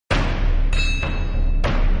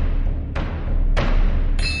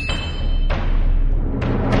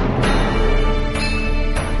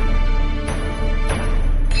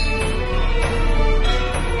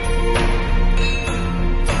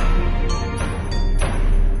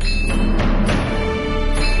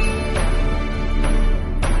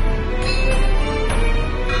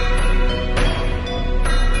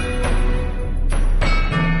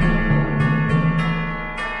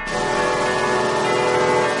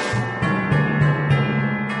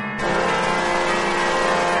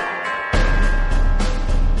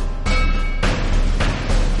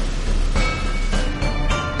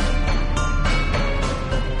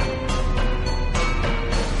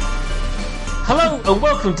Hello and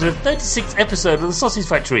welcome to the 36th episode of The Sausage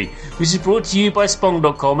Factory, which is brought to you by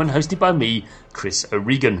Spong.com and hosted by me, Chris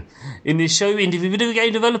O'Regan. In this show, we interview video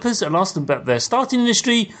game developers and ask them about their start in the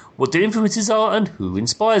industry, what their influences are and who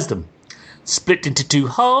inspires them. Split into two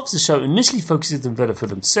halves, the show initially focuses on the developer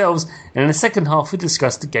themselves, and in the second half we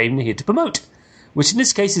discuss the game they're here to promote, which in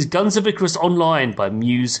this case is Guns of Icarus Online by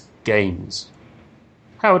Muse Games.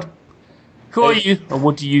 Howard, who are you and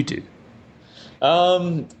what do you do?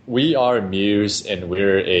 We are Muse, and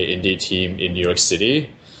we're an indie team in New York City.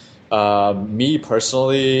 Me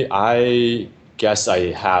personally, I guess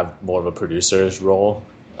I have more of a producer's role.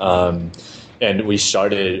 And we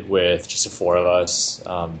started with just the four of us,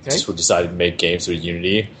 just who decided to make games with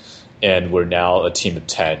Unity, and we're now a team of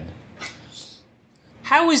 10.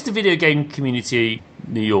 How is the video game community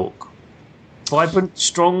in New York? Vibrant,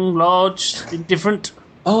 strong, large, indifferent?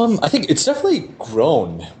 I think it's definitely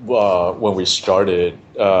grown when we started.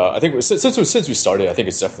 I think since we started, I think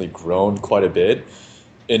it's definitely grown quite a bit.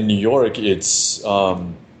 In New York, it's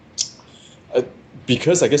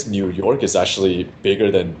because I guess New York is actually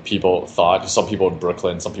bigger than people thought. Some people in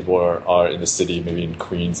Brooklyn, some people are in the city, maybe in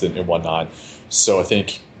Queens and whatnot. So I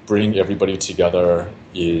think bringing everybody together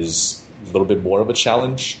is a little bit more of a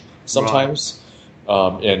challenge sometimes.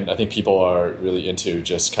 Right. And I think people are really into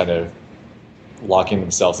just kind of locking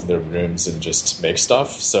themselves in their rooms and just make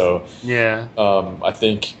stuff. So yeah, I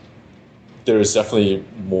think there's definitely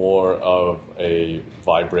more of a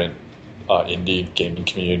vibrant indie gaming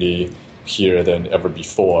community here than ever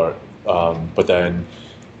before. But then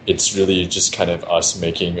it's really just kind of us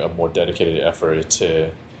making a more dedicated effort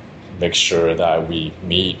to make sure that we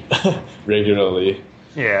meet regularly.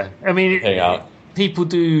 Yeah, I mean, hang out. People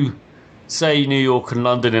do say New York and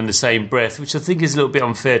London in the same breath, which I think is a little bit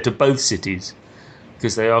unfair to both cities,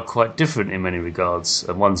 because they are quite different in many regards,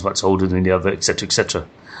 and one's much older than the other, etc., etc.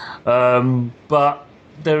 But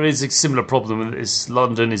there is a similar problem.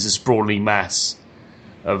 London is a sprawling mass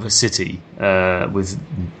of a city with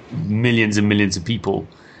millions and millions of people,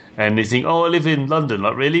 and they think, "Oh, I live in London."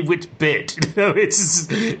 Like, really? Which bit? It's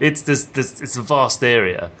a vast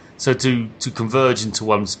area. So to converge into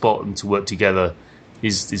one spot and to work together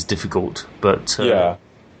is difficult. But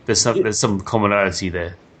there's some commonality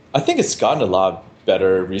there. I think it's gotten a lot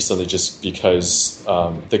better recently just because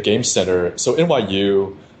the Game Center, so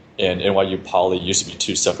NYU and NYU Poly used to be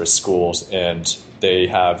two separate schools, and they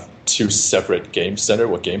have two separate game center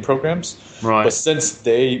with game programs. Right. But since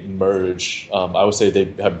they merge, I would say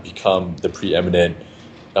they have become the preeminent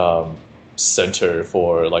center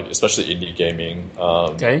for, like, especially indie gaming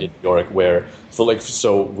in New York.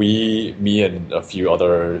 Me and a few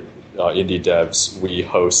other indie devs, we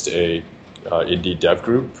host a indie dev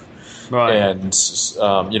group. Right. And,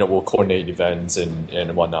 we'll coordinate events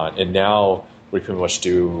and whatnot. And now we pretty much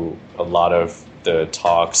do a lot of the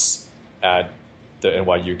talks at the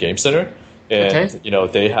NYU Game Center. And,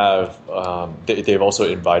 they have, they've also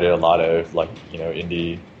invited a lot of,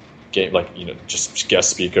 indie game, just guest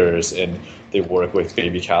speakers. And they work with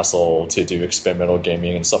Baby Castle to do experimental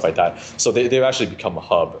gaming and stuff like that. So they've actually become a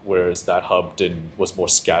hub, whereas that hub was more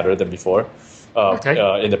scattered than before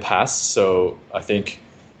in the past. So I think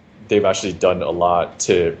they've actually done a lot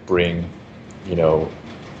to bring,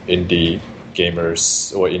 indie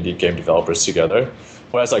gamers or indie game developers together.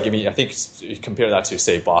 Whereas, I think compare that to,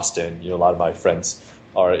 say, Boston. A lot of my friends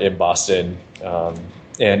are in Boston,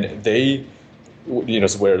 and they,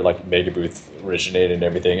 it's where Mega Booth originated and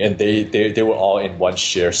everything, and they were all in one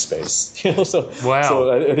share space. So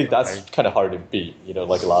I think that's kind of hard to beat. A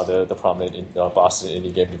lot of the prominent Boston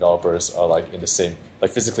indie game developers are in the same,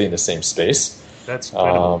 physically in the same space. That's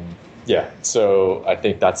incredible. So I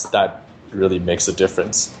think that really makes a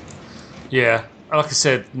difference. Yeah, like I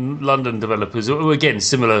said, London developers, again,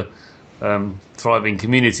 similar thriving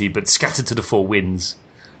community, but scattered to the four winds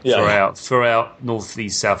throughout north,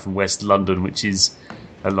 east, south, and west London, which is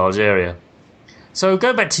a large area. So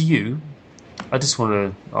going back to you, I just want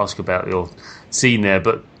to ask about your scene there.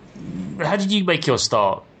 But how did you make your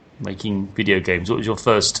start making video games? What was your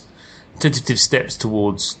first tentative steps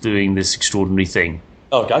towards doing this extraordinary thing?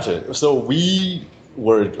 Oh, gotcha. So we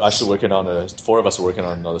were actually four of us were working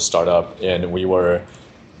on another startup, and we were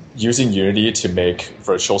using Unity to make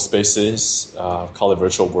virtual spaces, call it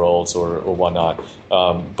virtual worlds or whatnot.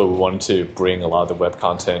 But we wanted to bring a lot of the web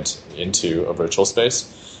content into a virtual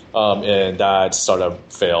space. And that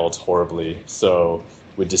startup failed horribly. So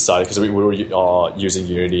we decided, because we were using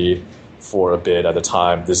Unity for a bit at the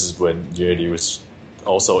time. This is when Unity was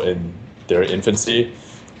also in their infancy.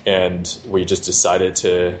 And we just decided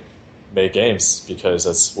to make games because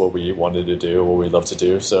that's what we wanted to do, what we love to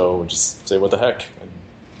do. So we just say, what the heck? And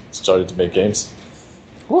started to make games.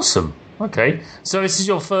 Awesome. Okay, so this is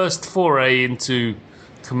your first foray into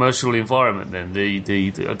commercial environment. Then the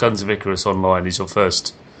Guns of Icarus Online is your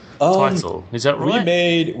first title. Is that right?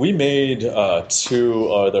 We made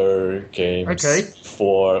two other games. Okay.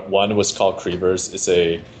 One was called Creepers. It's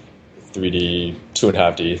a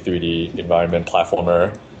 2.5D 3D environment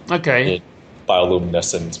platformer. Okay. In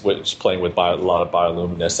bioluminescence, which playing with a lot of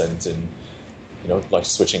bioluminescence and like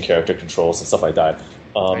switching character controls and stuff like that.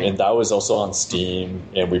 And that was also on Steam,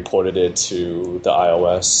 and we ported it to the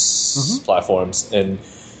iOS platforms. And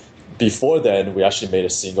before then, we actually made a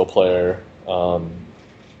single player, Guns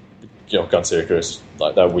of Icarus,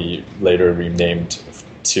 that we later renamed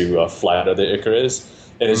to Flight of the Icarus.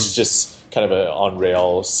 And it's just kind of an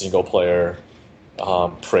on-rail single player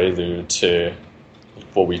prelude to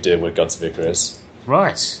what we did with Guns of Icarus.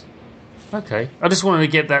 Right. Okay. I just wanted to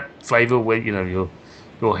get that flavour where your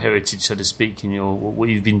heritage, so to speak, and what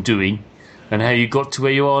you've been doing, and how you got to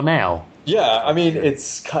where you are now. Yeah, I mean,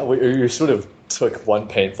 it's kind of, you sort of took one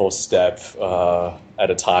painful step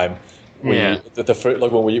at a time. When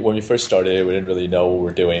we first started, we didn't really know what we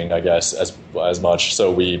were doing, I guess, as much.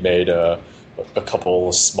 So we made a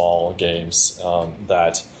couple small games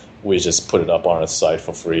that we just put it up on our site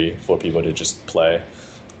for free for people to just play.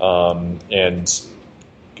 And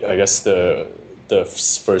I guess the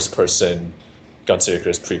first person Guns of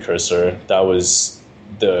Icarus precursor, that was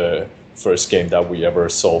the first game that we ever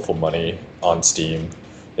sold for money on Steam.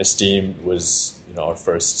 And Steam was, our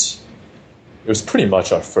first. It was pretty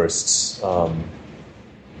much our first,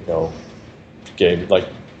 game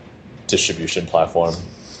distribution platform.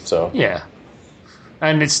 So yeah,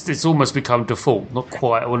 and it's almost become default. Not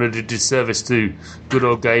quite. I wanted to disservice to Good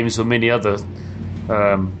Old Games or many other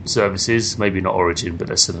services. Maybe not Origin, but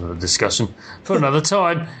that's another discussion for another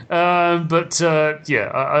time. I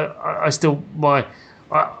still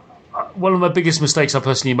one of my biggest mistakes I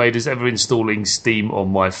personally made is ever installing Steam on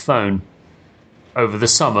my phone over the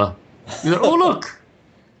summer. Oh look,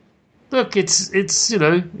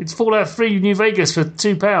 it's Fallout 3 New Vegas for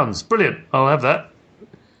 £2. Brilliant, I'll have that.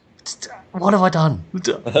 What have I done?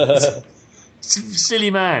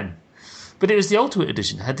 Silly man. But it was the Ultimate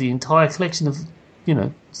Edition. It had the entire collection of,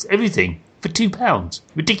 everything for £2.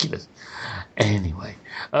 Ridiculous. Anyway,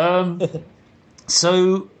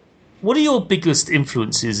 so what are your biggest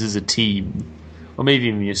influences as a team, or maybe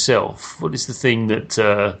even yourself? What is the thing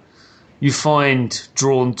that you find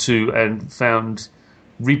drawn to and found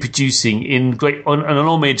reproducing in an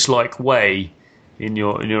homage-like way in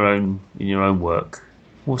your own work?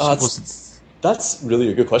 That's really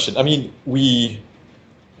a good question. I mean,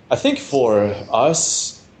 I think for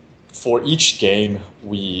us, for each game,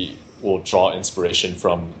 we will draw inspiration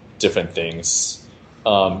from different things,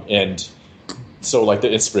 and so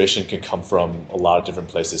the inspiration can come from a lot of different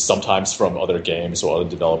places. Sometimes from other games or other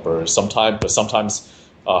developers. Sometimes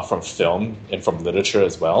from film and from literature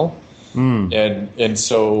as well. And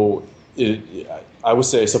so I would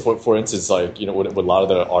say, so for instance, with a lot of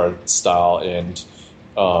the art style and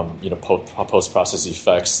post-process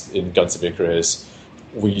effects in Guns of Icarus,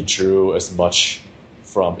 we drew as much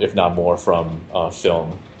from, if not more, from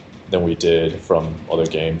film than we did from other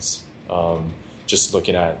games. Just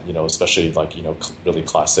looking at, especially really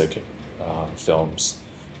classic films,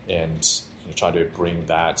 and trying to bring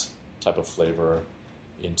that type of flavor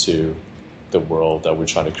into the world that we're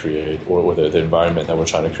trying to create, or the environment that we're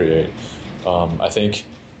trying to create. I think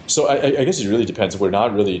so. I guess it really depends. We're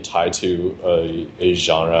not really tied to a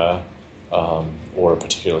genre or a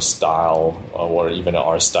particular style or even an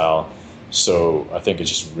art style. So I think it's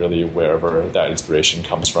just really wherever that inspiration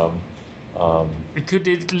comes from. It could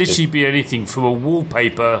literally be anything from a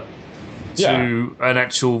wallpaper to an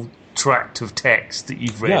actual tract of text that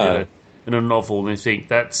you've read in a novel, and you think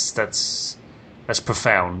that's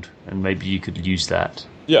profound, and maybe you could use that.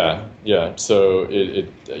 Yeah. So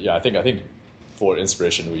I think for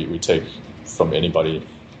inspiration we take from anybody,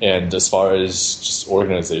 and as far as just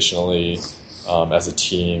organizationally, as a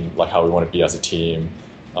team, how we want to be as a team.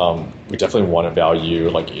 We definitely want to value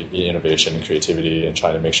innovation and creativity, and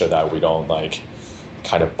try to make sure that we don't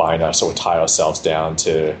kind of bind us or tie ourselves down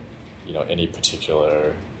to any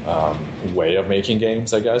particular way of making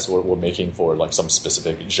games. I guess we're making for some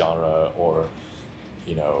specific genre or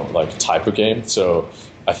type of game. So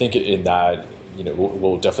I think in that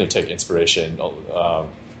we'll definitely take inspiration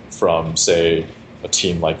from, say, a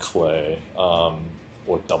team like Clay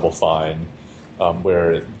or Double Fine.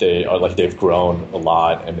 Where they are they've grown a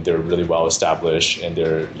lot and they're really well established and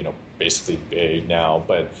they're basically big now,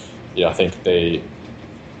 but I think they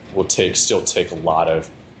will take a lot of,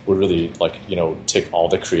 will really take all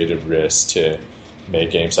the creative risks to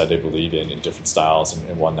make games that they believe in different styles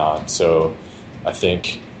and whatnot. So I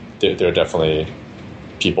think there are definitely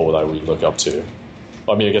people that we look up to.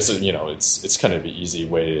 I mean, I guess it's kind of the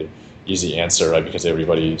easy answer, right? Because a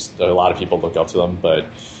lot of people look up to them, but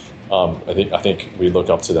I think we look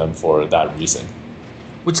up to them for that reason.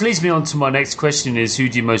 Which leads me on to my next question: is who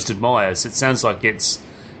do you most admire? So it sounds like it's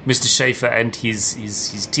Mr. Schaefer and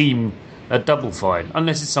his team at Double Fine,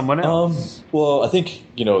 unless it's someone else. Well, I think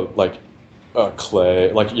like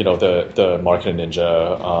Clay, like the Marketing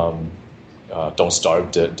Ninja, Don't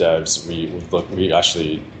Starve devs.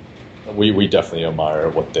 We definitely admire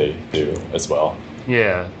what they do as well.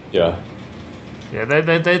 Yeah. Yeah. Yeah,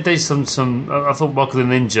 they some. I thought Marco the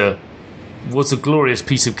Ninja was a glorious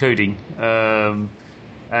piece of coding, and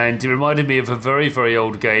it reminded me of a very, very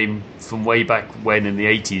old game from way back when in the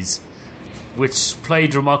 80s, which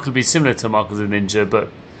played remarkably similar to Marco the Ninja, but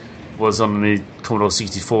was on the Commodore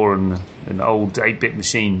 64 and old 8-bit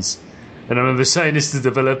machines. And I remember saying this to the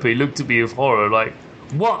developer. He looked at me with horror, like,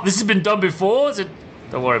 "What? This has been done before?" I said,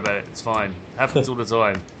 "Don't worry about it. It's fine. Happens all the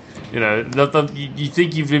time." You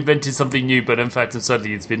think you've invented something new, but in fact,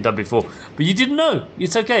 suddenly it's been done before. But you didn't know.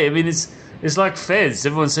 It's okay. I mean, it's like Fez.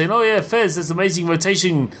 Everyone's saying, "Oh yeah, Fez, there's amazing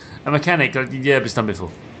rotation and mechanic." Like, yeah, but it's done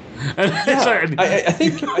before. I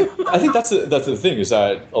think that's the thing is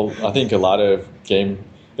that I think a lot of game.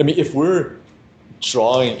 I mean, if we're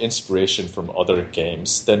drawing inspiration from other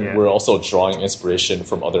games, then we're also drawing inspiration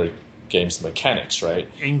from other games mechanics, right?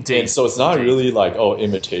 Indeed. And so it's not really like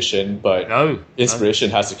imitation, but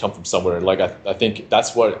inspiration has to come from somewhere. Like I think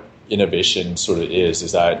that's what innovation sort of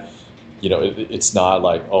is that it's not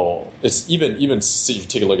like it's even see if you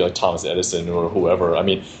take a look at like Thomas Edison or whoever. I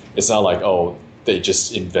mean, it's not like they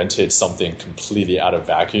just invented something completely out of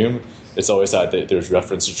vacuum. It's always that there's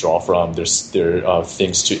reference to draw from, there are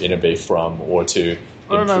things to innovate from or to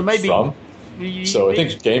improve from. So I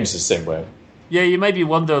think games is the same way. Yeah, you maybe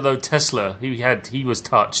wonder though. Tesla, he was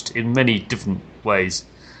touched in many different ways,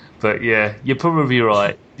 but yeah, you're probably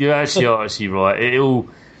right. You actually are right.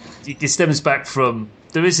 It stems back from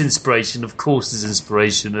there is inspiration, of course. There's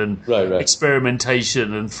inspiration and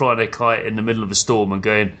experimentation and flying a kite in the middle of a storm and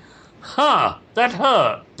going, that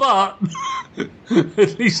hurt, but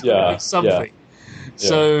at least something. Yeah.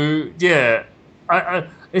 So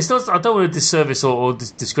it's not. I don't want to disservice or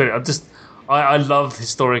discredit. I love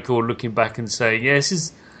historical looking back and saying, yeah,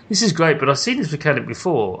 this is great, but I've seen this mechanic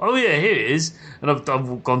before. Oh yeah, here it is. And I've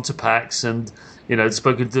gone to PAX and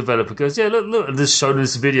spoken to the developer. Goes, yeah, look, and just shown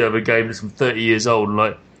this video of a game that's from 30 years old. And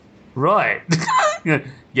like, right,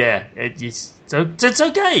 yeah, it's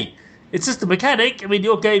okay. It's just a mechanic. I mean,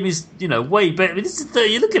 your game is way better. I mean, this is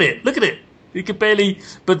 30. Look at it. You could barely,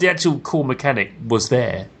 but the actual core mechanic was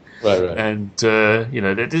there. Right. And they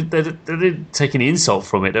didn't take any insult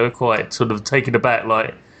from it. They were quite sort of taken aback,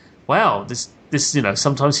 like, wow, this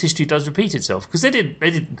sometimes history does repeat itself because they'd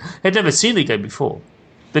never seen the game before.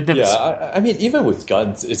 I mean, even with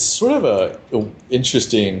guns, it's sort of a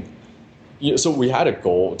interesting. So we had a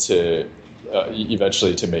goal to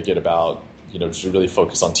eventually to make it about to really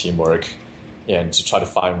focus on teamwork and to try to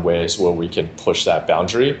find ways where we can push that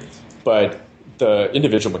boundary, but the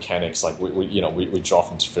individual mechanics, like we draw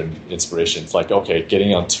from different inspirations. Like, okay,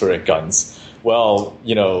 getting on turret guns. Well,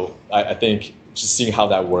 I think just seeing how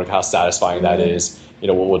that works, how satisfying that is,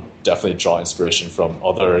 we'll definitely draw inspiration from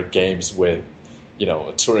other games with,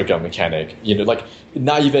 a turret gun mechanic. Like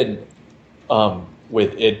not even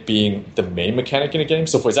with it being the main mechanic in a game.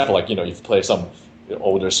 So, for example, like if you play some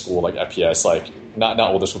older school like FPS, like not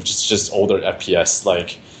older school, just older FPS,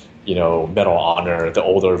 like Medal of Honor, the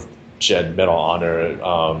older gen Medal of Honor,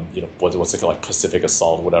 what's it called, like Pacific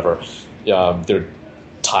Assault, whatever. There are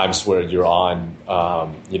times where you're on,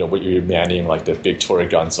 where you're manning like the big turret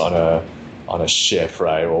guns on a ship,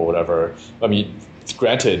 right, or whatever. I mean,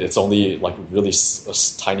 granted, it's only like really a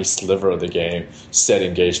tiny sliver of the game. Set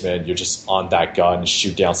engagement, you're just on that gun,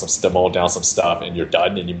 shoot down down some stuff, and you're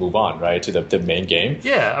done, and you move on, right, to the main game.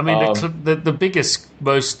 Yeah, I mean, the biggest,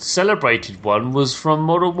 most celebrated one was from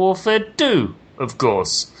Modern Warfare 2, of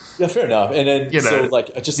course. Yeah, fair enough. And then, so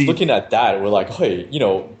like, just looking at that, we're like, hey,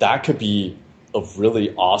 that could be a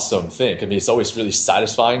really awesome thing. I mean, it's always really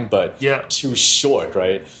satisfying, but too short,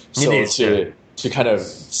 right? So to kind of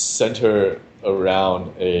center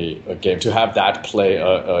around a game, to have that play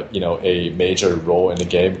a major role in the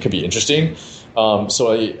game could be interesting.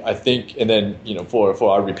 So I think, and then for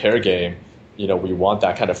our repair game, we want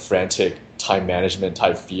that kind of frantic time management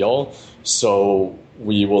type feel. So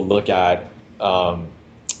we will look at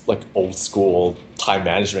like old school time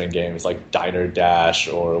management games like Diner Dash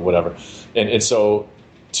or whatever, and so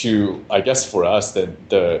to, I guess for us,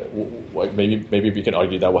 maybe we can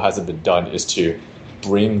argue that what hasn't been done is to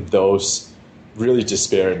bring those really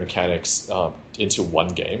disparate mechanics into one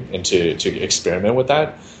game and to experiment with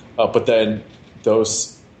that. But then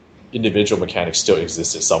those individual mechanics still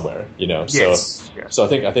existed somewhere, Yes. So I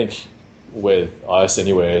think with us,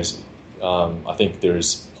 anyways, I think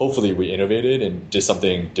hopefully we innovated and did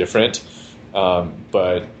something different,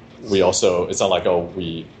 but we also, it's not like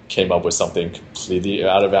we came up with something completely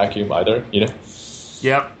out of vacuum either,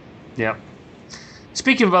 Yep.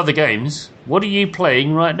 Speaking of other games, what are you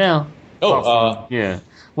playing right now?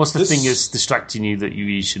 What's the thing that's distracting you that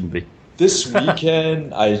you shouldn't be? This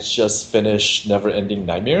weekend, I just finished Never Ending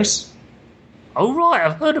Nightmares. Oh, right.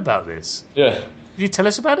 I've heard about this. Yeah. Can you tell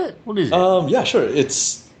us about it? What is it? Yeah, sure.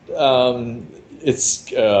 It's I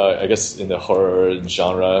guess in the horror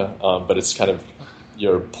genre, but it's kind of,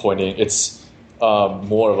 it's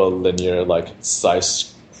more of a linear, like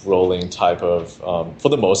side-scrolling type of, for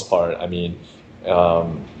the most part, 2D type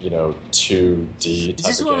of game. Is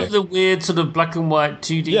this one of the weird sort of black and white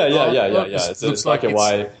 2D? Yeah. It looks like black and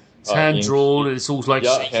white. It's hand-drawn, and it's all like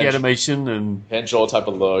shaky animation. And hand-drawn type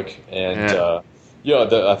of look. And, I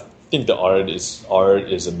think the art is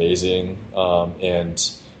amazing. And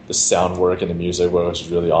the sound work and the music work is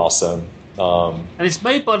really awesome. And it's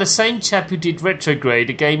made by the same chap who did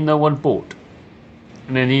Retrograde, a game no one bought.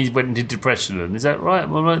 And then he went into depression. And is that right?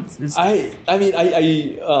 Am I right?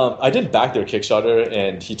 I did back their Kickstarter,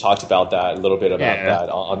 and he talked about that a little bit about that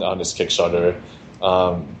on his Kickstarter.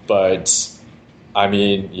 But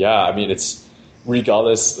it's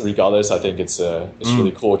regardless. I think it's a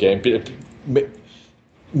really cool game.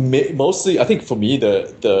 Mostly, I think for me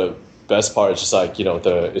the best part is just like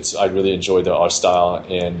I really enjoy the art style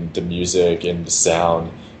and the music and the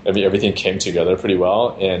sound. Everything came together pretty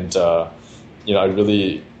well, and I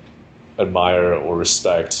really admire or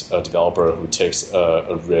respect a developer who takes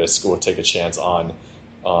a risk or take a chance on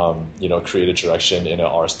creative direction in an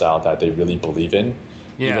art style that they really believe in,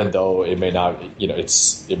 even though it may not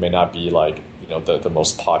it may not be like the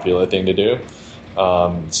most popular thing to do.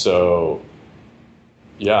 So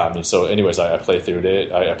anyways, I played through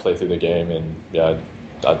it. I played through the game, and I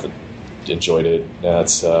enjoyed it.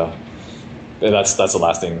 That's the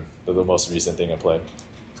last thing, the most recent thing I played.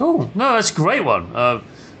 Cool. No, that's a great one.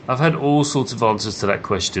 I've had all sorts of answers to that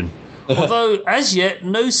question. Although, as yet,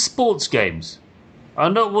 no sports games.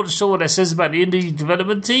 I'm not sure what that says about the indie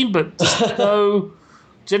development team, but just no,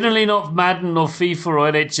 generally not Madden or FIFA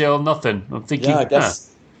or NHL, nothing. I'm thinking, I guess.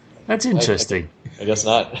 That's interesting. I guess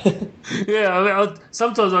not.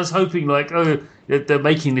 Sometimes I was hoping they're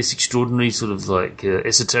making this extraordinary sort of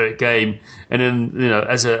esoteric game, and then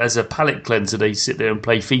as a palate cleanser they sit there and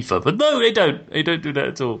play FIFA. But no, they don't. They don't do that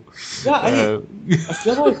at all. Yeah, I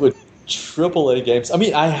feel like with AAA games,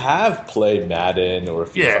 I have played Madden or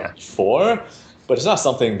FIFA before, but it's not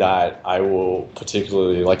something that I will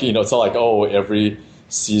particularly like. It's not like every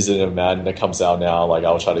season of Madden that comes out now,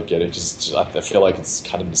 I'll try to get it. Just I feel like it's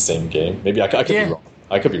kind of the same game. Maybe I could be wrong.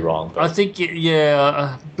 I could be wrong. But. I think,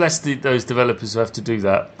 bless those developers who have to do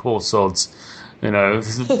that. Poor sods.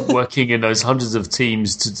 Working in those hundreds of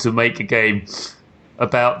teams to make a game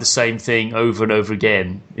about the same thing over and over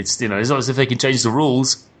again. It's it's not as if they can change the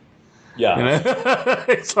rules. Yeah.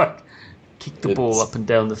 It's like kick the ball up and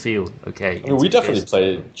down the field. Okay. We definitely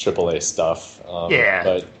play AAA stuff.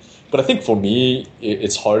 But I think for me,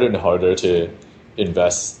 it's harder and harder to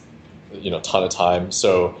invest, a ton of time.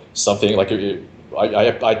 So something like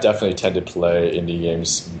I definitely tend to play indie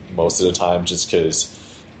games most of the time, just because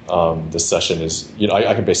the session is,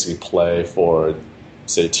 I can basically play for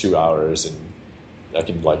say 2 hours, and I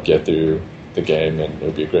can get through the game, and it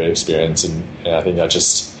would be a great experience. And I think that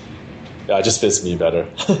just fits me better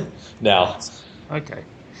now. Okay.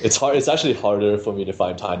 It's hard. It's actually harder for me to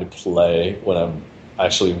find time to play when I'm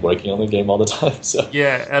actually working on the game all the time. So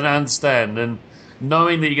yeah, and I understand. And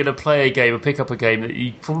knowing that you're going to play a game or pick up a game that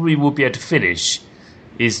you probably will be able to finish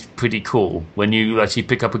is pretty cool. When you actually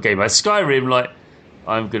pick up a game like Skyrim,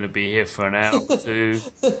 I'm going to be here for an hour or two,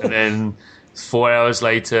 and then 4 hours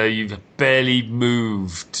later you've barely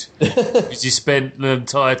moved because you spent the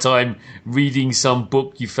entire time reading some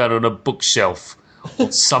book you found on a bookshelf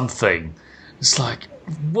or something. It's like,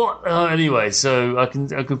 what? Anyway, so I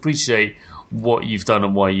can appreciate what you've done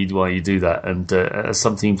and why you do that, and that's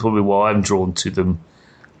something probably why I'm drawn to them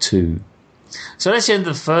too. So that's the end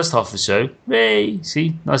of the first half of the show. Yay!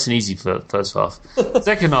 See, nice and easy for the first half.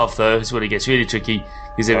 Second half, though, is when it gets really tricky,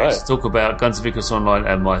 because then we have to talk about Guns N' Vickers Online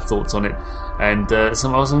and my thoughts on it, and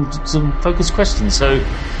some focused questions. So.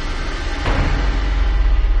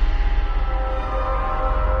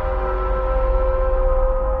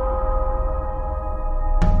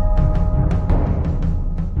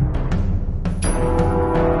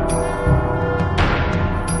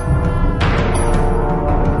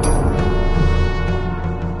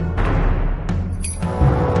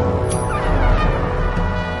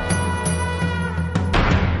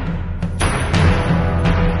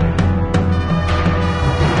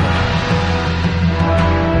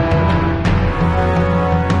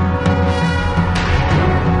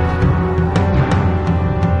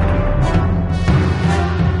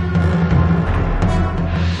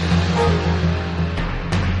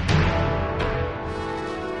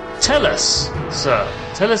 Tell us, sir.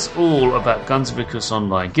 Tell us all about Guns of Icarus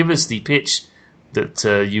Online. Give us the pitch that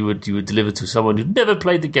you would deliver to someone who'd never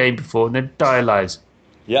played the game before and then die lives.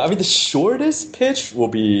 Yeah, I mean, the shortest pitch will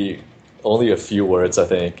be only a few words, I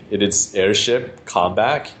think. It is airship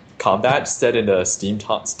combat set in a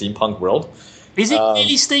steampunk world. Is it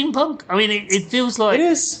really steampunk? I mean, it feels like... It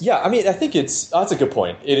is, yeah. I mean, I think that's a good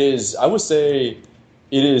point. It is, I would say,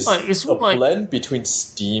 it is a blend between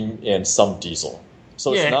steam and some diesel.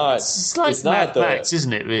 So it's like Mad Max,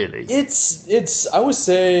 isn't it, really? It's I would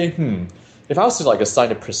say, if I was to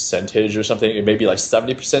assign a percentage or something, it may be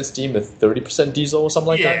 70% steam and 30% diesel or something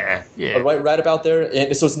like that. Yeah. Right about there.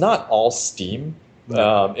 And so it's not all steam. And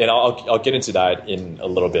I'll get into that in a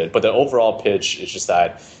little bit. But the overall pitch is just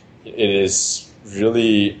that it is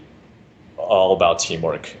really all about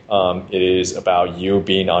teamwork. It is about you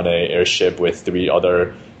being on an airship with 3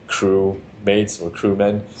 other crewmates or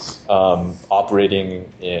crewmen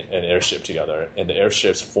operating in an airship together. And the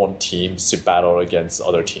airships form teams to battle against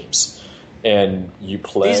other teams. And you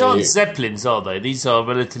play... These aren't Zeppelins, are they? These are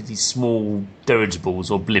relatively small dirigibles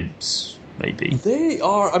or blimps, maybe. They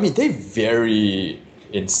are... I mean, they vary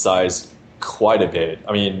in size quite a bit.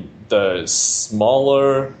 I mean, the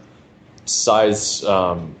smaller size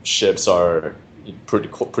ships are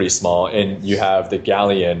pretty small. And you have the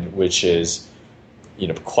galleon, which is,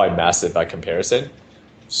 quite massive by comparison.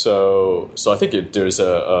 So I think there's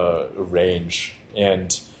a range.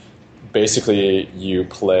 And... basically, you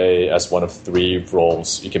play as one of 3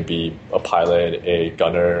 roles. You can be a pilot, a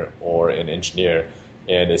gunner, or an engineer.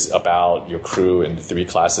 And it's about your crew and 3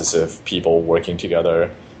 classes of people working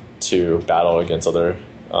together to battle against other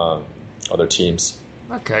teams.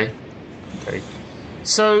 Okay.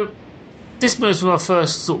 So this moves to our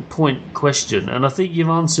first sort of point question, and I think you've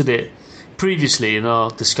answered it previously in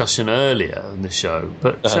our discussion earlier in the show.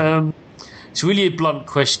 But it's really a blunt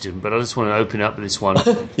question, but I just want to open up with this one.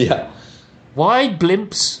 Yeah. Why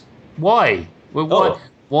blimps? Why? Well,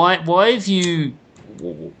 why have you...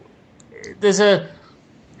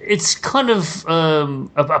 It's kind of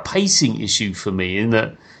a pacing issue for me in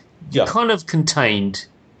that you're kind of contained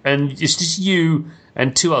and it's just you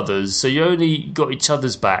and 2 others, so you only got each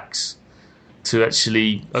other's backs to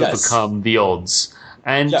actually overcome the odds.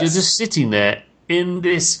 And you're just sitting there in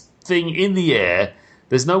this thing in the air.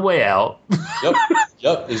 There's no way out.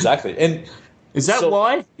 Yep, exactly. And is that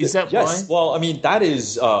why? Yes. Why? Well, I mean, that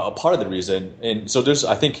is a part of the reason. And so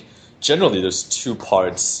I think generally there's 2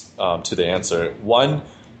 parts to the answer. One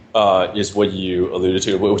is what you alluded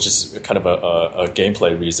to, which is kind of a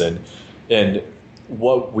gameplay reason. And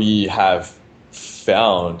what we have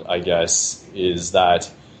found, I guess, is that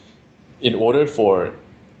in order for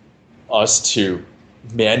us to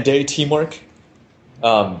mandate teamwork,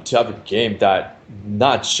 to have a game that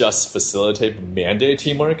not just facilitate but mandate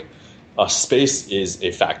teamwork, space is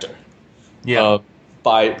a factor. Yeah.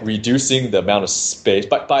 By reducing the amount of space,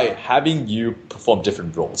 by having you perform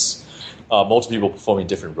different roles, multiple people performing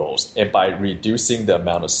different roles, and by reducing the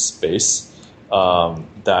amount of space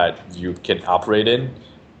that you can operate in,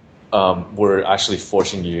 we're actually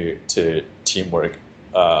forcing you to teamwork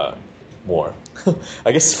more.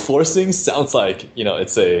 I guess forcing sounds like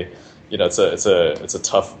it's a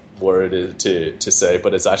tough word to say,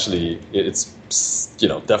 but it's actually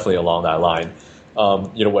definitely along that line.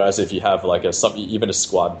 Whereas if you have even a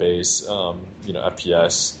squad based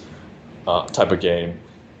FPS type of game,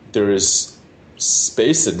 there is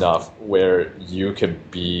space enough where you can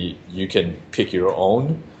pick your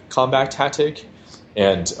own combat tactic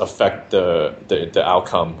and affect the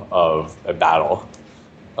outcome of a battle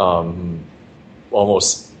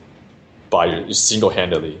almost by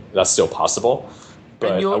single-handedly. That's still possible.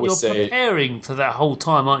 But and you're preparing for that whole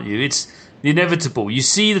time, aren't you? It's inevitable. You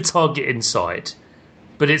see the target in sight,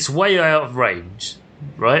 but it's way out of range,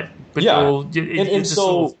 right? But you're just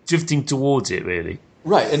sort of drifting towards it, really.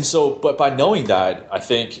 Right, and so, but by knowing that, I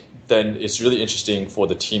think then it's really interesting for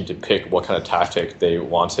the team to pick what kind of tactic they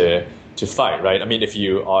want to fight, right? I mean, if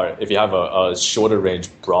you have a shorter range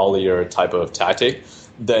brawler type of tactic,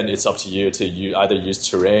 then it's up to you to either use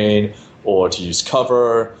terrain or to use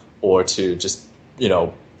cover or to just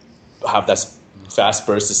have that fast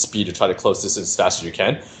burst of speed to try to close distance as fast as you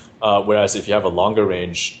can. Whereas if you have a longer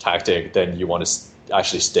range tactic, then you want to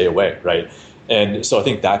actually stay away, right? And so I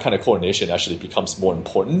think that kind of coordination actually becomes more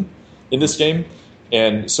important in this game.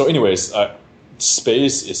 And so anyways,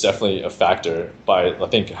 space is definitely a factor by, I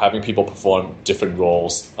think, having people perform different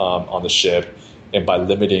roles on the ship, and by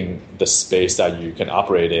limiting the space that you can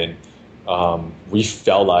operate in, we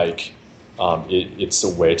felt like it's a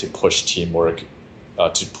way to push teamwork,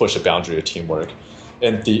 to push a boundary of teamwork.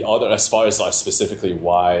 And the other, as far as like specifically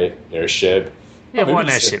why airship, Yeah, maybe why an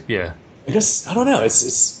it's- airship? Yeah. I guess I don't know.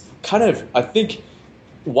 It's kind of, I think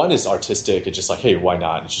one is artistic. It's just like, hey, why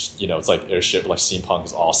not? It's just, it's like airship, like steampunk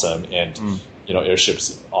is awesome, and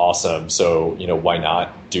airships awesome. So why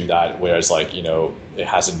not do that? Whereas like it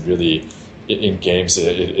hasn't really in games.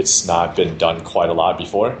 It's not been done quite a lot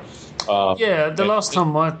before. Yeah, the last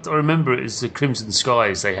time I remember it was the Crimson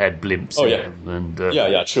Skies. They had blimps. Oh, in yeah. them, and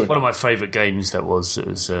Yeah, true. one of my favourite games that was. It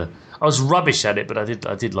was I was rubbish at it, but I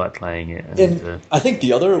did like playing it. And I think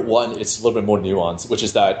the other one is a little bit more nuanced, which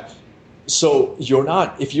is that so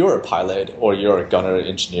if you're a pilot or you're a gunner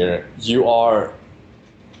engineer, you're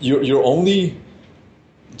only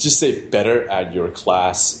just say better at your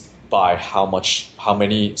class by how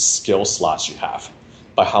many skill slots you have,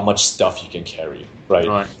 by how much stuff you can carry, right?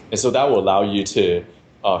 And so that will allow you to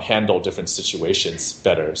handle different situations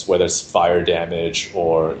better, whether it's fire damage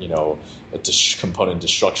or component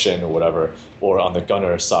destruction or whatever. Or on the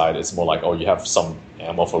gunner side, it's more like, you have some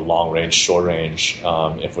ammo for long range, short range,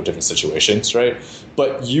 and for different situations, right?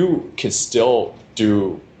 But you can still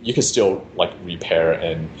like repair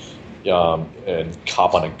and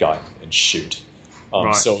cop on a gun and shoot.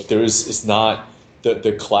 So it's not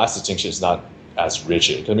the class distinction is not as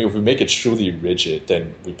rigid. I mean, if we make it truly rigid,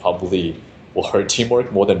 then we probably will hurt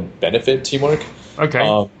teamwork more than benefit teamwork.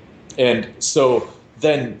 Okay. And so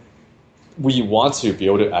then we want to be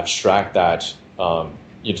able to abstract that,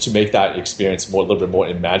 to make that experience a little bit more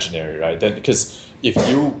imaginary, right? Then because if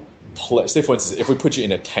you say, for instance, if we put you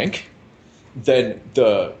in a tank, then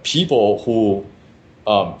the people who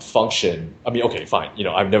function. I mean, okay, fine.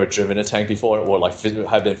 I've never driven a tank before, or like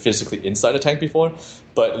have been physically inside a tank before,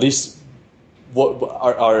 but at least what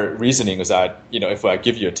our reasoning is that if I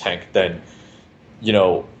give you a tank, then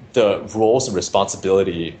the roles and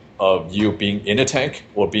responsibility of you being in a tank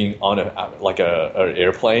or being on an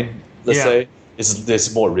airplane, let's say,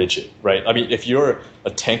 is more rigid, right? I mean, if you're a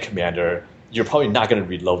tank commander, you're probably not going to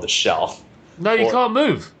reload the shell. No, you can't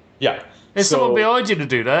move. Yeah. There's someone behind you to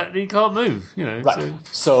do that, you can't move. Right.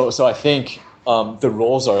 So I think the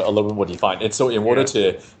roles are a little bit more defined, and so in order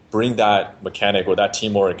to bring that mechanic or that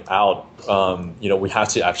teamwork out, we have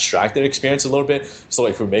to abstract that experience a little bit. So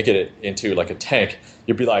if we make it into like a tank,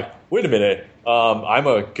 you'd be like, wait a minute, I'm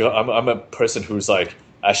a person who's like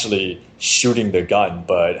actually shooting the gun,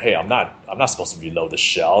 but hey, I'm not supposed to reload the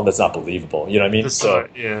shell. That's not believable. You know what I mean? So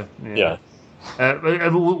yeah.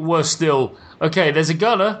 Worse still, okay, there's a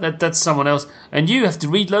gunner, that's someone else, and you have to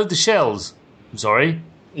reload the shells. I'm sorry.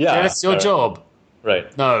 Yeah, that's your job.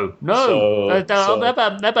 Right. No. How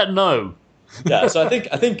about no? Yeah, so I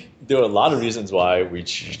think there are a lot of reasons why we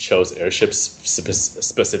chose airships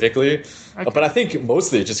specifically, but I think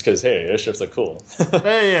mostly just because, hey, airships are cool.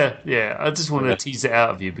 Yeah. I just want to tease it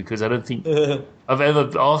out of you because I don't think I've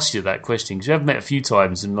ever asked you that question, because you have met a few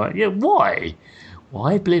times and why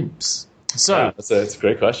blimps? So it's a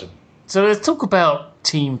great question. So let's talk about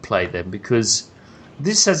team play then, because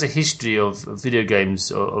this has a history of video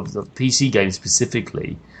games, of the PC games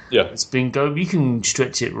specifically. Yeah, it's been you can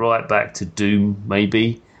stretch it right back to Doom,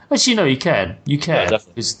 maybe. Actually, no, you can,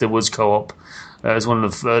 because there was co-op. It was one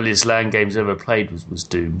of the earliest LAN games I ever played was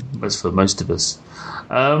Doom. That's for most of us.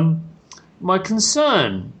 My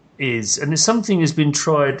concern is, and it's something that's been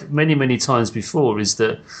tried many, many times before, is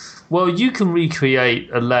that, well, you can recreate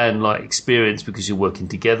a LAN-like experience because you're working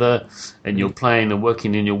together and you're playing and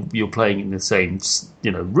working, and you're playing in the same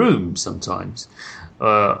room sometimes.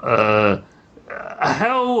 How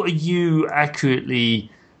are you accurately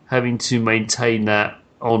having to maintain that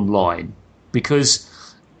online?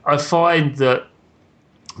 Because I find that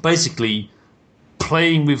basically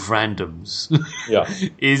playing with randoms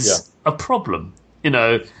is a problem,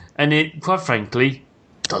 and it, quite frankly,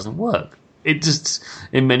 doesn't work. It just,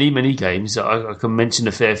 in many, many games, I can mention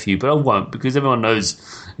a fair few, but I won't, because everyone knows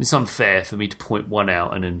it's unfair for me to point one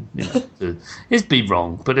out and then, it'd be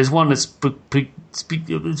wrong. But there's one that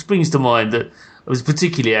springs to mind that I was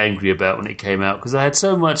particularly angry about when it came out, because I had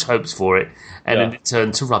so much hopes for it, and then it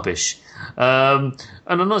turned to rubbish. And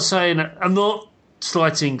I'm not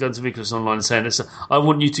slighting Guns of Icarus Online and saying this. I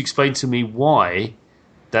want you to explain to me why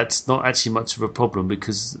that's not actually much of a problem,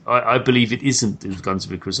 because I believe it isn't in Guns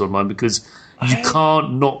of Icarus Online, because you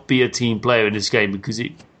can't not be a team player in this game, because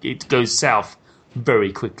it goes south very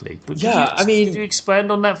quickly. But could you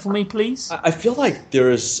expand on that for me, please? I feel like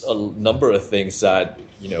there's a number of things that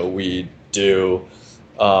we do,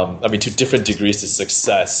 to different degrees of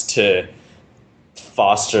success to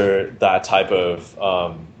foster that type of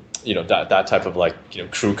that type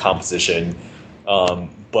of crew composition,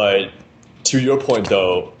 but to your point,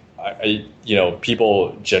 though,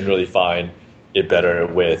 people generally find it better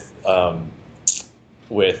with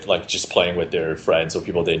like just playing with their friends or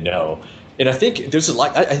people they know. And I think there's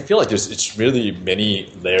I feel like it's really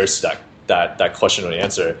many layers to that question or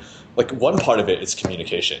answer. Like one part of it is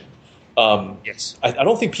communication. Yes. I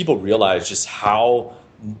don't think people realize just how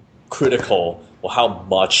critical or how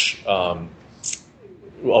much of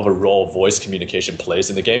a role voice communication plays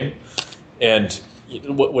in the game. And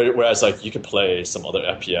whereas like you could play some other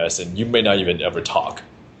FPS and you may not even ever talk.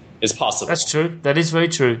 It's possible. That's true. That is very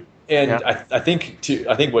true. And I think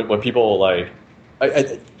when people like,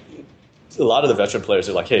 a lot of the veteran players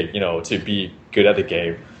are like, hey, to be good at the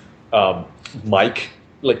game, mic,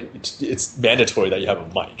 like it's mandatory that you have a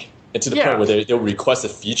mic. And to the point where they'll request a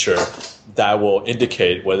feature that will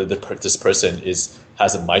indicate whether this person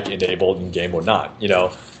has a mic enabled in game or not.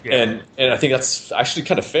 Yeah. And I think that's actually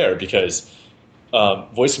kind of fair because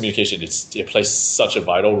voice communication it plays such a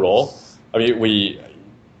vital role. I mean, we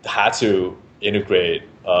had to integrate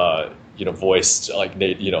voice like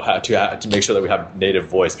to make sure that we have native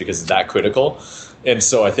voice because it's that critical. And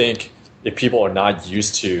so I think if people are not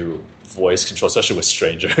used to voice control, especially with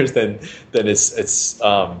strangers, then it's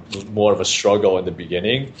more of a struggle in the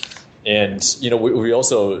beginning. And we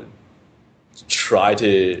also try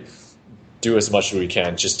to do as much as we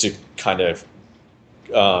can just to kind of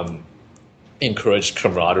encourage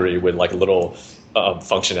camaraderie with like little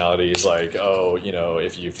functionalities like,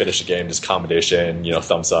 if you finish a game, just commendation,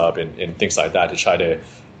 thumbs up and things like that to try to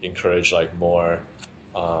encourage like more,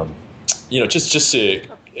 just to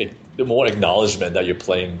the more acknowledgement that you're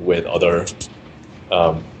playing with other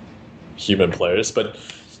human players. But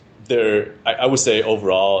I would say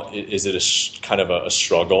overall, is it kind of a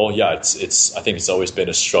struggle? Yeah, it's. I think it's always been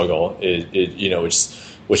a struggle.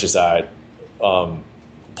 Which is that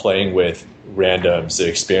playing with randoms, the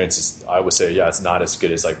experience is, I would say, it's not as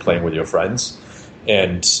good as like playing with your friends,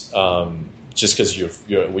 and just because you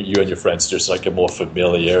and your friends, there's like a more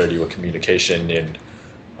familiarity with communication and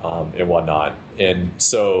whatnot. And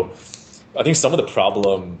so I think some of the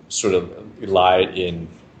problem sort of lied in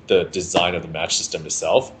the design of the match system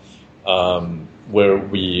itself, where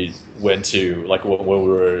we went to, like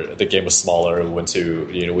when the game was smaller, we went to,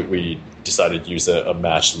 we decided to use a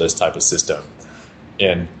match list type of system.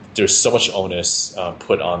 And there's so much onus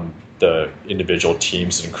put on the individual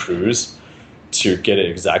teams and crews to get it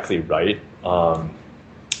exactly right,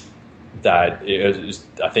 that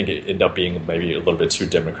I think it ended up being maybe a little bit too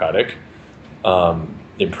democratic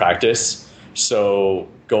in practice. So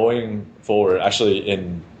going forward, actually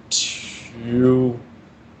in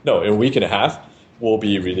a week and a half, we'll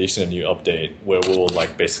be releasing a new update where we'll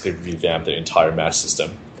like basically revamp the entire match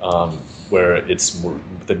system, where it's more,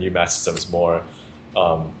 the new match system is more,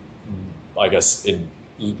 I guess in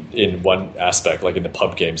one aspect, like in the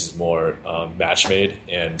pub games, is more match made,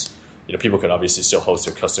 and people can obviously still host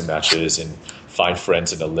their custom matches and find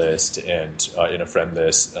friends in a list and in a friend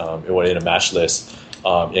list or in a match list,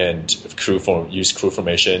 and use crew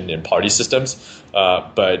formation and party systems.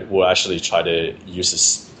 But we'll actually try to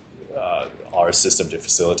use our system to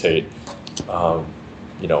facilitate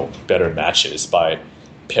better matches by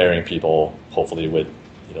pairing people hopefully with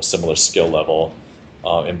similar skill level,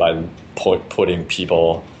 and by putting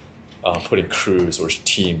crews or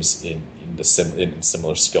teams in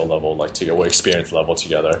similar skill level, like or experience level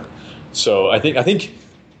together. So I think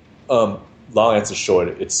long answer short,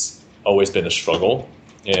 it's always been a struggle,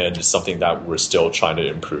 and it's something that we're still trying to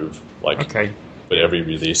improve, with every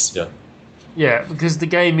release. Yeah, because the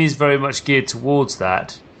game is very much geared towards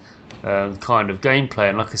that kind of gameplay,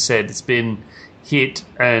 and like I said, it's been hit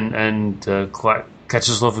and quite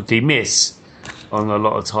catastrophically miss on a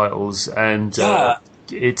lot of titles, and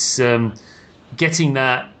it's getting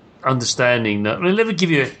that understanding that. Let me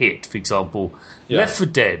give you a hit, for example. Left 4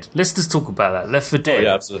 Dead. Let's just talk about that. Left 4 Dead.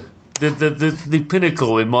 Yeah, absolutely. The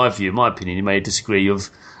pinnacle, in my opinion, you may disagree,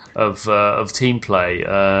 of team play.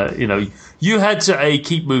 You had to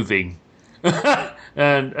keep moving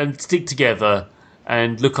and stick together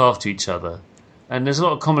and look after each other. And there's a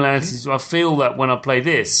lot of commonalities. I feel that when I play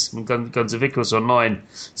this, Guns of Icarus Online,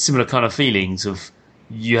 similar kind of feelings of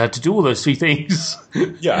you had to do all those three things.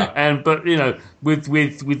 Yeah. But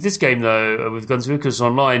with this game though, with Guns of Icarus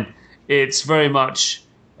Online, it's very much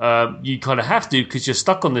you kind of have to, because you're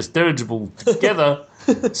stuck on this dirigible together.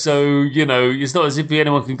 So it's not as if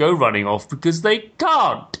anyone can go running off because they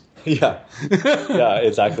can't. Yeah,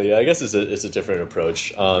 exactly. I guess it's a different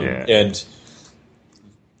approach, and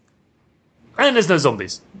there's no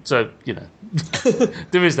zombies, so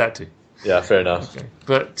there is that too. Yeah, fair enough. Okay.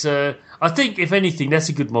 But I think, if anything, that's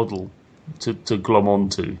a good model to glom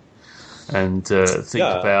onto and think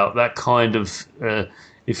about that kind of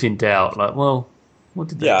if in doubt, like, well, what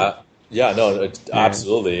did they do? Yeah, no,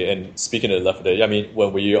 absolutely. And speaking of Left 4 Dead, I mean,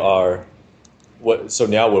 when we are, so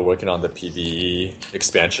now we're working on the PvE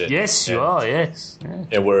expansion. Yes, you are. Yes, yeah.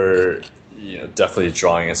 And we're definitely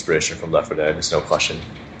drawing inspiration from Left 4 Dead. There's no question.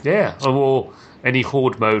 Yeah, or any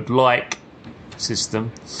horde mode like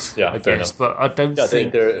system. Yeah, I fair guess, enough. but I don't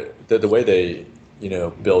think the way they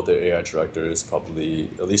build their AI director is probably,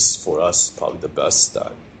 at least for us, probably the best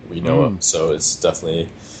that we know of. So it's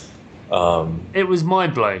definitely. It was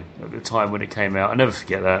mind blowing at the time when it came out. I never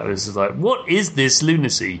forget that. It was like, what is this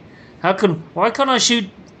lunacy? Why can't I shoot?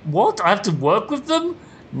 What? I have to work with them?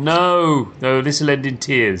 No, this will end in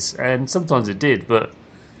tears. And sometimes it did, but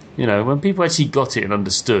when people actually got it and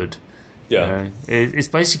understood, it's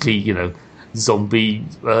basically zombie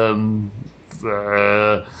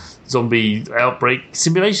zombie outbreak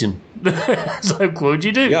simulation. It's like, what would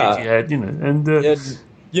you do? Yeah. If you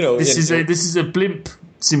had, this is a blimp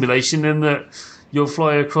simulation in that you'll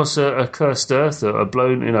fly across a cursed Earth,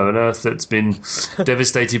 an Earth that's been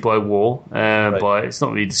devastated by war. Right. It's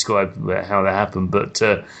not really described how that happened, but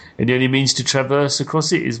and the only means to traverse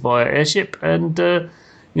across it is via airship, and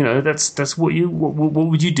that's what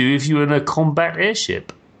would you do if you were in a combat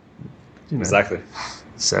airship? Exactly.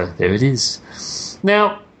 So there it is.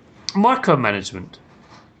 Now, micromanagement.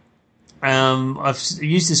 I've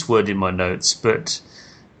used this word in my notes, but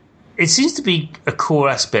it seems to be a core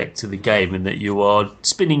aspect to the game in that you are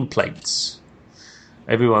spinning plates.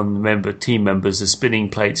 Team members are spinning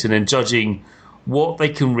plates and then judging what they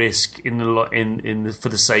can risk for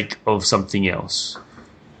the sake of something else.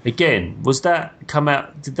 Again, did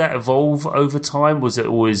that evolve over time? Was it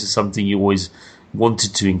always something you always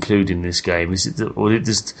wanted to include in this game? Or it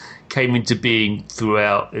just came into being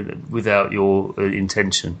throughout without your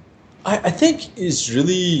intention? I think is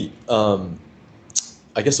really,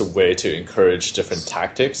 I guess, a way to encourage different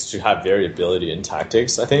tactics, to have variability in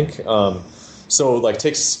tactics, I think. So, like,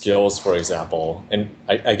 take skills, for example. And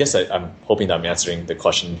I guess I'm hoping that I'm answering the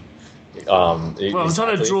question. I'm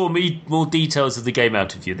trying to draw more details of the game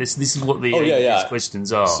out of you. This is what these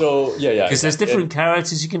questions are. So, because there's different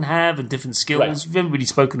characters you can have and different skills. Right. We haven't really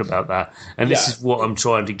spoken about that. And this is what I'm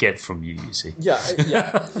trying to get from you see. Yeah.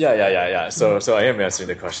 So I am answering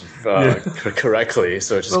the question correctly.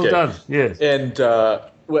 So just well done. Yeah. And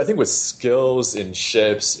I think with skills and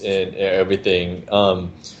ships and everything,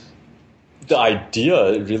 the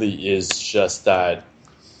idea really is just that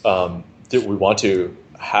we want to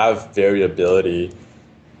have variability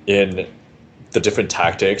in the different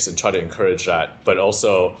tactics and try to encourage that, but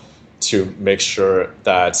also to make sure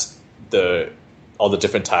that all the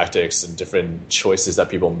different tactics and different choices that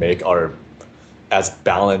people make are as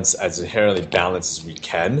inherently balanced as we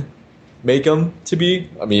can make them to be.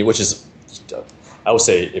 I mean, which is, I would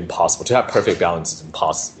say, impossible. To have perfect balance is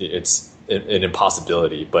impossible. It's an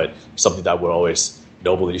impossibility, but something that we'll always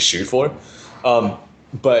nobly shoot for.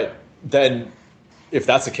 But then, if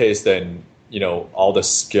that's the case, then all the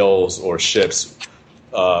skills or ships,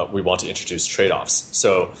 we want to introduce trade-offs.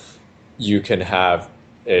 So you can have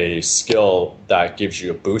a skill that gives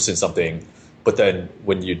you a boost in something, but then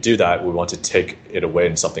when you do that, we want to take it away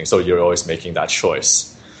in something. So you're always making that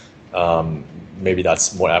choice. Maybe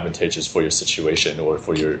that's more advantageous for your situation or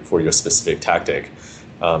for your specific tactic.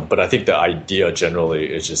 But I think the idea generally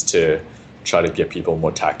is just to try to give people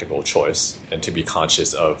more tactical choice and to be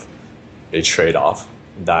conscious of a trade-off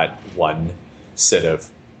that one set of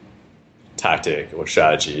tactic or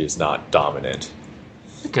strategy is not dominant.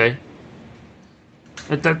 Okay.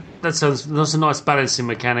 That's a nice balancing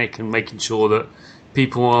mechanic and making sure that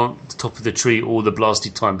people aren't at the top of the tree all the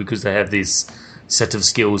blasted time because they have this set of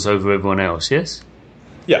skills over everyone else, yes?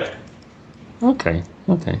 Yeah. Okay.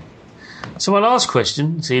 So my last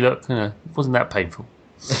question, see, look, it wasn't that painful.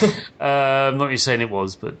 Not you saying it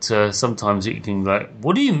was, but sometimes it can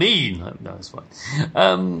what do you mean? No, it's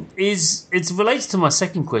fine. It relates to my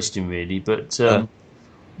second question, really, but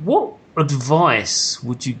what advice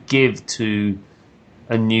would you give to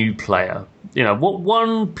a new player? What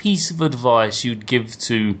one piece of advice you'd give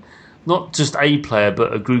to not just a player,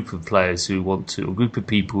 but a group of players a group of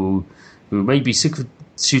people who may be sick of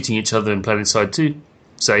shooting each other in PlanetSide 2,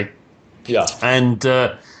 say, and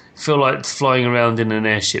feel like flying around in an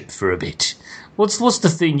airship for a bit. What's the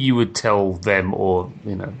thing you would tell them, or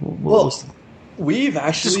we've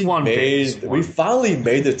actually we finally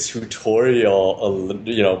made the tutorial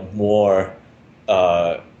more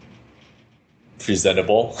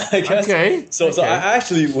presentable, I guess. Okay. So I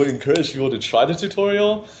actually would encourage people to try the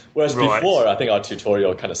tutorial, whereas before I think our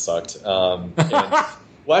tutorial kind of sucked.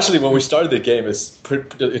 Actually, when we started the game, it's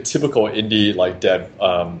a typical indie dev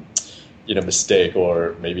mistake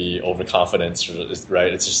or maybe overconfidence,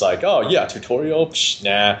 right? It's just like, oh yeah, tutorial, psh,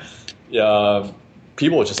 nah.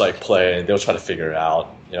 People will just like play and they'll try to figure it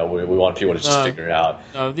out. We want people to just figure it out.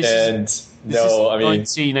 No, And this no, is I mean,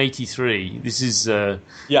 1983. This is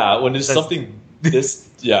yeah, when there's something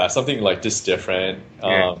like this different,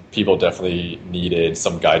 Yeah. people definitely needed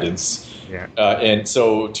some guidance. Yeah. And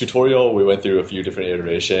so tutorial, we went through a few different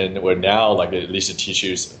iterations where now like at least it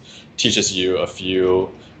teaches you a few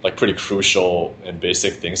like pretty crucial and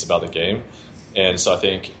basic things about the game. And so I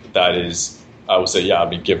think that is, I would say, yeah, I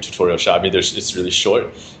mean, give tutorial a shot. I mean, it's really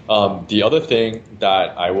short. The other thing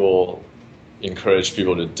that I will encourage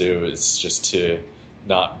people to do is just to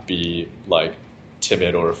not be like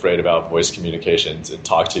timid or afraid about voice communications and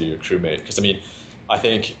talk to your crewmate. Because I mean, I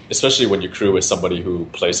think especially when you crew with somebody who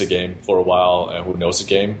plays a game for a while and who knows the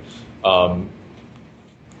game,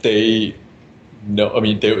 they know. I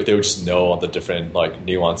mean, they would just know all the different like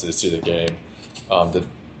nuances to the game, the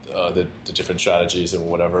different strategies and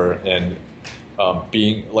whatever. And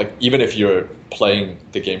being like, even if you're playing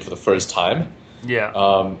the game for the first time,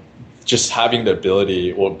 just having the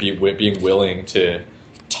ability or being willing to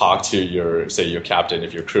talk to your captain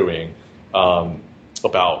if you're crewing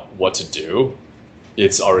about what to do,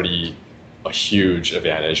 it's already a huge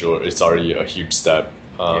advantage, or it's already a huge step.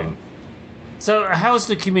 So how's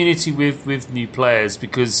the community with new players?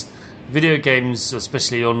 Because video games,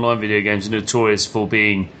 especially online video games, are notorious for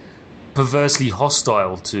being perversely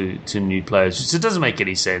hostile to new players, which it doesn't make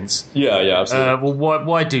any sense. Yeah, absolutely. Well,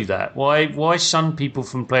 why do that? Why shun people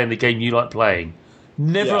from playing the game you like playing?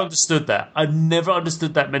 Never understood that. I never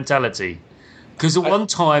understood that mentality. Because at one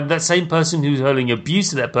time, that same person who's hurling abuse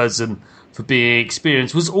to that person for being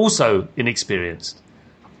experienced was also inexperienced.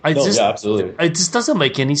 Absolutely. It just doesn't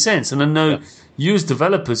make any sense. And I know you as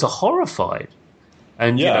developers are horrified.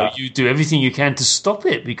 And you do everything you can to stop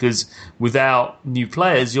it, because without new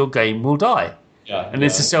players, your game will die. And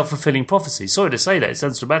it's a self-fulfilling prophecy. Sorry to say that; it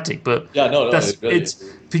sounds dramatic, but what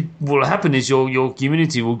will happen is your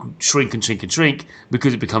community will shrink and shrink and shrink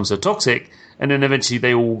because it becomes so toxic, and then eventually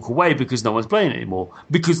they all walk away because no one's playing it anymore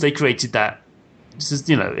because they created that.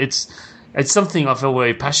 It's something I feel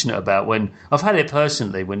very passionate about. When I've had it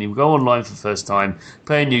personally, when you go online for the first time,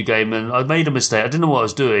 play a new game, and I made a mistake, I didn't know what I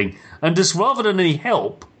was doing, and just rather than any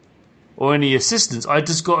help or any assistance, I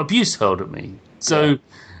just got abuse hurled at me. So,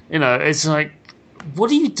 it's like, what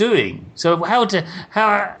are you doing? So how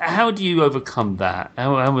do you overcome that?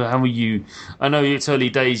 How are you? I know it's early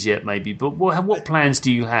days yet, maybe, but what plans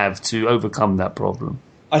do you have to overcome that problem?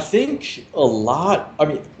 I think a lot. I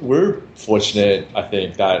mean, we're fortunate. I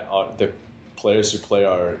think that the players who play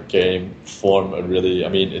our game form a really. I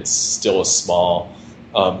mean, it's still a small,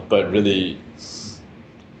 but really,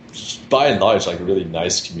 by and large, like a really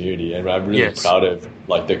nice community, and I'm really proud of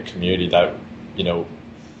like the community that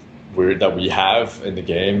that we have in the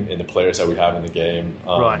game, and the players that we have in the game.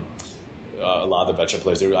 Right. A lot of the veteran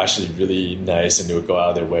players, they were actually really nice, and they would go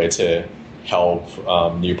out of their way to help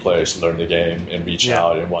new players learn the game and reach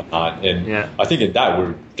out and whatnot. And I think in that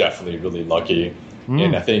we're definitely really lucky.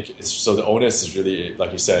 And I think so the onus is really,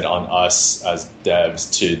 like you said, on us as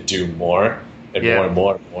devs to do more and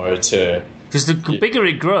more and more to. Because the bigger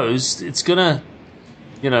it grows, it's gonna,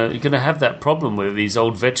 you're gonna have that problem with these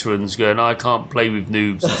old veterans going, "I can't play with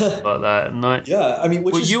noobs," and stuff like that. And I mean,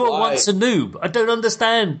 which is you were once a noob. I don't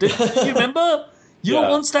understand. Do you remember? You were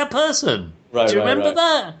once that person. Right, do you remember right.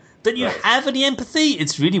 that? Don't you have any empathy?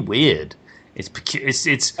 It's really weird. We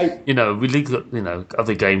look at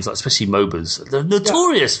other games, like especially MOBAs. They're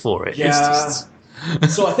notorious for it. Yeah.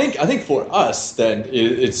 So I think for us then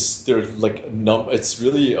it's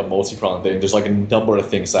really a multi-pronged thing. There's like a number of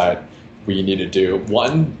things that we need to do.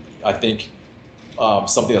 One, I think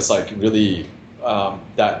something that's like really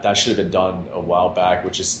that should have been done a while back,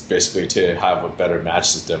 which is basically to have a better match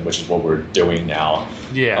system, which is what we're doing now.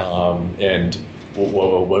 And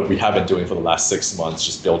what we have been doing for the last 6 months,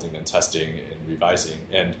 just building and testing and revising.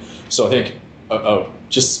 And so I think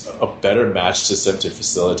just a better match system to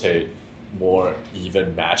facilitate more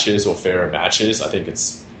even matches or fairer matches, I think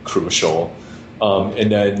it's crucial.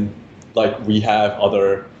 And then like we have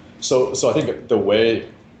other, so I think the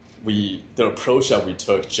approach that we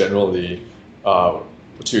took generally to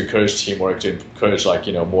encourage teamwork, to encourage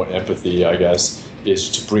more empathy, I guess, is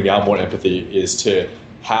to bring out more empathy, is to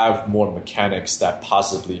have more mechanics that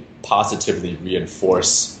positively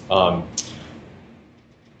reinforce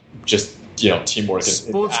just teamwork,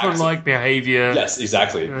 sportsmanlike behavior. Yes,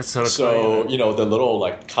 exactly. So the little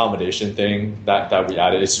like combination thing that we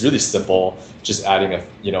added, it's really simple. Just adding at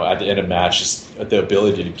the end of match, just the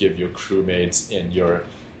ability to give your crewmates and your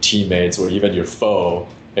teammates or even your foe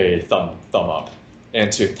a thumb up, and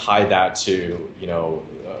to tie that to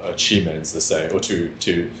achievements, let's say, or to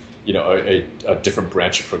a different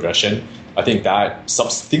branch of progression. I think that some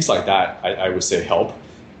things like that I would say help,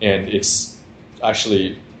 and it's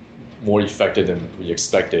actually more effective than we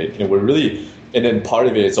expected. We're really, and then part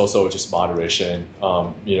of it is also just moderation.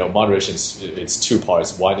 Moderation it's two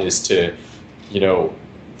parts. One is to,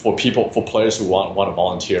 for players who want to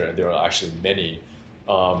volunteer, and there are actually many.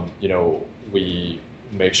 We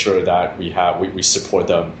make sure that we support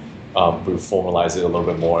them. We formalize it a little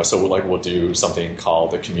bit more. So we'll do something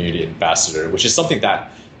called the community ambassador, which is something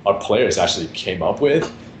that our players actually came up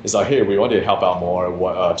with. It's like, hey, we want to help out more,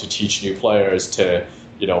 to teach new players, to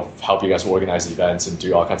help you guys organize events and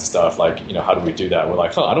do all kinds of stuff. Like, how do we do that? We're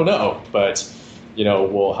like, I don't know, but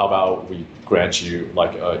well, how about we grant you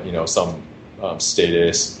some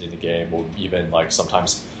status in the game, or even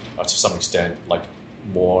sometimes to some extent less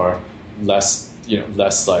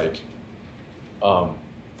like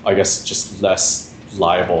I guess just less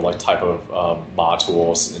liable type of mod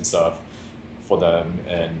tools and stuff for them.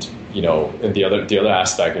 And and the other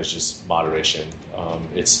aspect is just moderation.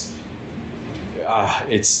 It's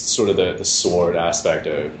sort of the sword aspect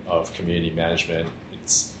of community management.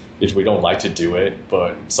 We don't like to do it,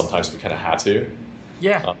 but sometimes we kind of have to.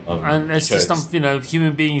 Yeah, and it's just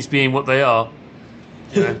human beings being what they are.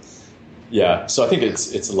 Yeah, so I think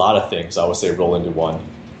it's a lot of things I would say roll into one.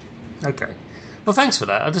 Okay. Well, thanks for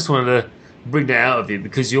that. I just wanted to bring that out of you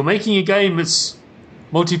because you're making a game that's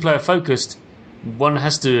multiplayer focused. One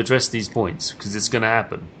has to address these points because it's going to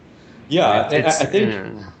happen. Yeah, I think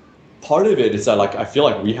part of it is that I feel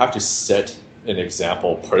like we have to set an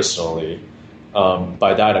example personally.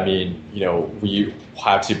 By that I mean we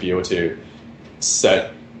have to be able to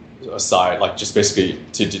set aside just basically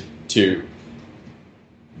to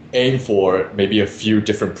aim for maybe a few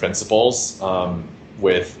different principles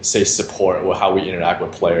with, say, support or how we interact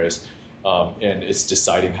with players, and it's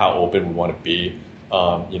deciding how open we want to be,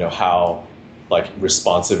 how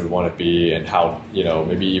responsive we want to be, and how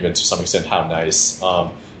maybe even to some extent how nice,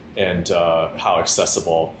 and how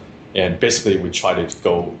accessible. And basically we try to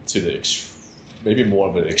go to the maybe more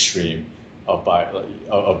of an extreme of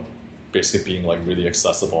basically being really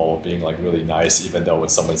accessible, being really nice, even though when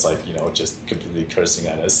someone's just completely cursing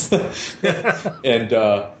at us.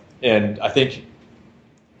 and I think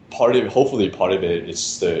hopefully part of it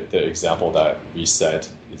is the example that we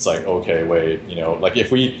set. It's okay, wait,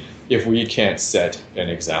 if we can't set an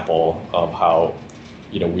example of how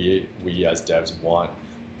we as devs want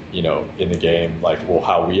in the game,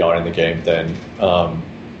 how we are in the game, then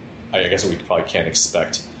I guess we probably can't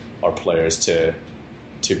expect our players to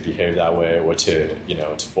behave that way, or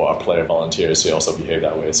for our player volunteers to also behave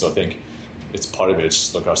that way. So I think it's part of it,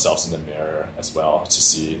 just look ourselves in the mirror as well to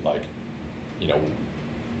see what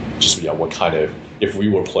kind of, if we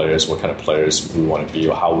were players, what kind of players we want to be,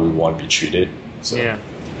 or how we want to be treated. So. Yeah.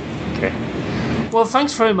 Okay. Well,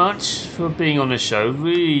 thanks very much for being on the show.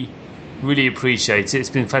 Really, really appreciate it.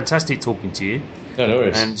 It's been fantastic talking to you. No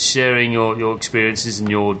worries. And sharing your experiences and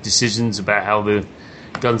your decisions about how the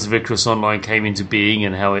Guns of Icarus Online came into being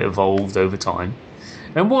and how it evolved over time.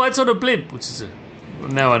 And why it's on a blimp, which is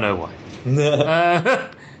now I know why.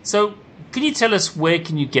 So, can you tell us where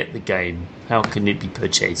can you get the game? How can it be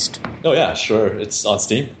purchased? Oh yeah, sure. It's on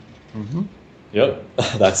Steam. Mm-hmm. Yep,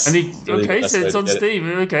 that's okay. So it's on Steam.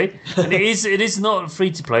 Okay, and it is not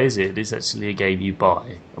free to play, is it? It is actually a game you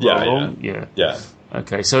buy. Yeah.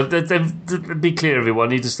 Okay, so be clear,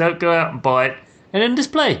 everyone. You just don't go out and buy it and then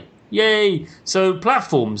just play. Yay! So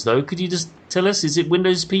platforms, though, could you just tell us? Is it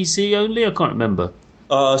Windows PC only? I can't remember.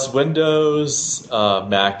 It's Windows,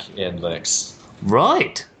 Mac, and Linux.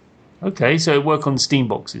 Right. Okay, so it work on Steam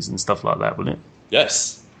boxes and stuff like that, will it?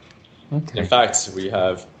 Yes. Okay. In fact, we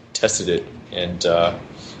have tested it, and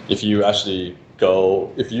if you if you're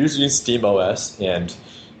using Steam OS and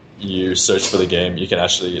you search for the game, you can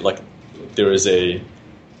actually there is a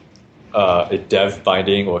dev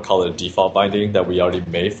binding, or call it a default binding, that we already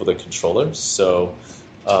made for the controller. So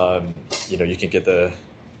you can get the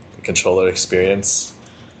controller experience.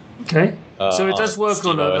 Okay. So it does work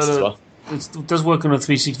on it does work on a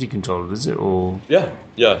 360 controller, does it? Or yeah,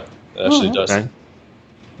 it actually does.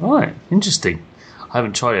 All right, interesting. I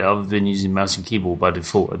haven't tried it other than using mouse and keyboard by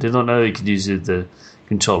default. I did not know you could use the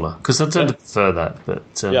controller, because I tend to prefer that. But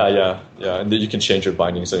yeah, and then you can change your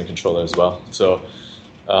bindings on your controller as well. So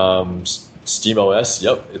Steam OS,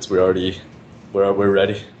 yep, we're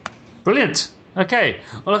ready. Brilliant. Okay.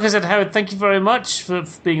 Well, like I said, Howard, thank you very much for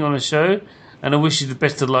being on the show, and I wish you the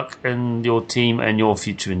best of luck in your team and your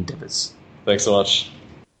future endeavours. Thanks so much.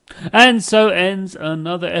 And so ends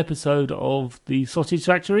another episode of the Sausage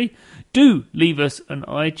Factory. Do leave us an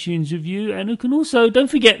iTunes review, and you can also, don't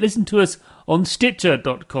forget, listen to us on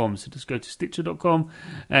Stitcher.com. So just go to Stitcher.com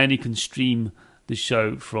and you can stream the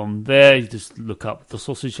show from there. You just look up the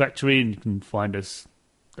Sausage Factory and you can find us.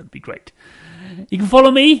 That'd be great. You can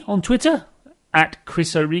follow me on Twitter at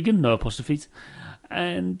Chris O'Regan, no apostrophes.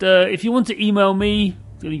 And if you want to email me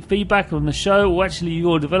any feedback on the show, or actually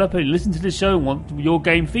you're a developer, you listen to the show and want your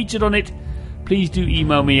game featured on it, please do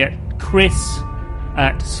email me at chris@spong.com.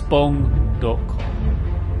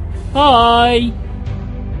 Bye!